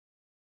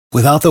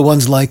Without the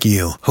ones like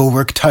you, who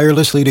work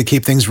tirelessly to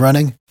keep things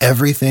running,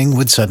 everything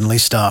would suddenly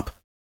stop.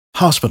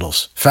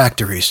 Hospitals,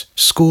 factories,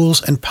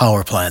 schools, and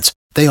power plants,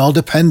 they all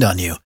depend on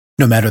you.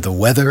 No matter the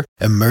weather,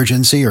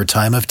 emergency, or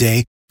time of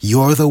day,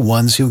 you're the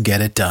ones who get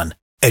it done.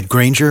 At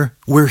Grainger,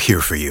 we're here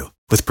for you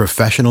with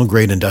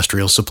professional-grade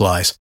industrial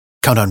supplies.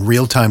 Count on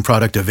real-time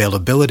product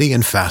availability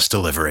and fast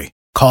delivery.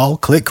 Call,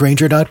 click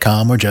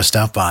Grainger.com, or just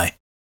stop by.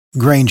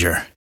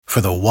 Grainger, for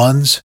the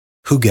ones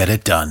who get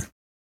it done.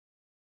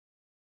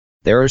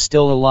 There are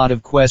still a lot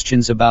of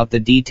questions about the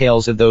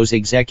details of those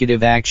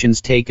executive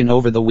actions taken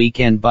over the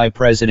weekend by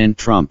President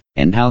Trump,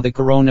 and how the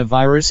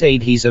coronavirus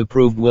aid he's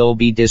approved will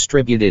be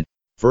distributed.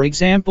 For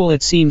example,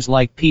 it seems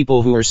like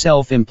people who are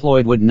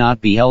self-employed would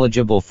not be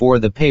eligible for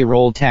the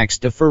payroll tax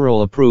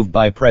deferral approved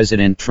by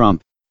President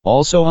Trump.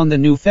 Also, on the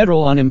new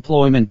federal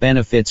unemployment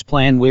benefits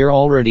plan, we're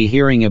already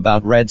hearing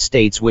about red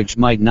states which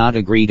might not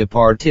agree to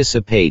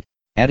participate.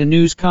 At a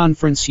news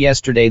conference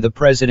yesterday, the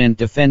president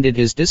defended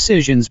his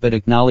decisions but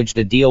acknowledged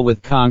a deal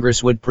with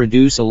Congress would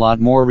produce a lot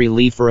more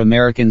relief for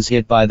Americans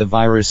hit by the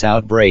virus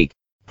outbreak.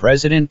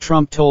 President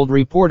Trump told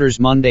reporters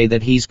Monday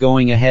that he's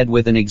going ahead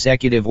with an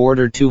executive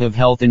order to have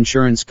health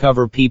insurance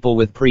cover people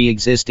with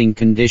pre-existing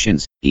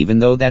conditions, even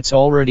though that's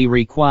already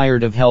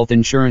required of health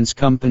insurance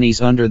companies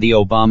under the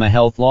Obama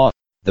health law.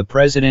 The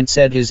president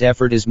said his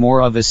effort is more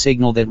of a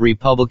signal that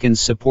Republicans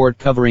support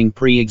covering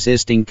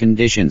pre-existing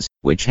conditions,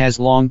 which has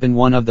long been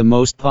one of the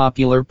most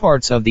popular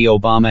parts of the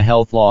Obama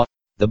health law.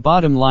 The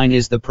bottom line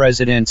is the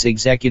president's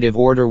executive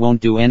order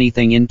won't do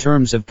anything in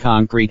terms of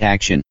concrete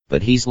action,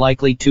 but he's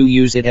likely to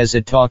use it as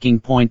a talking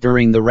point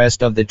during the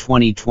rest of the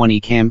 2020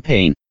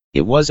 campaign.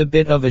 It was a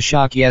bit of a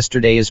shock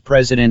yesterday as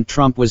President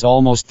Trump was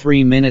almost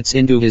 3 minutes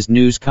into his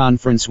news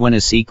conference when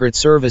a Secret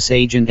Service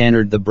agent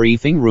entered the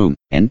briefing room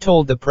and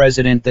told the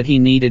president that he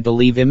needed to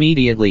leave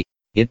immediately.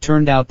 It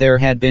turned out there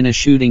had been a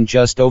shooting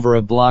just over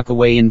a block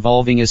away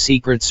involving a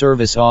Secret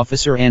Service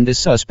officer and a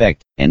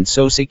suspect, and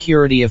so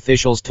security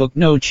officials took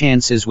no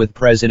chances with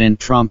President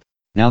Trump.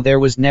 Now, there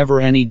was never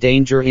any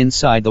danger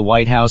inside the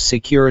White House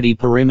security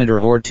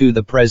perimeter or to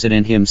the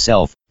president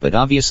himself, but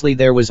obviously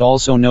there was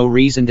also no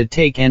reason to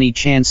take any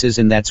chances,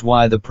 and that's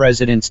why the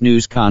president's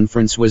news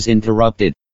conference was interrupted.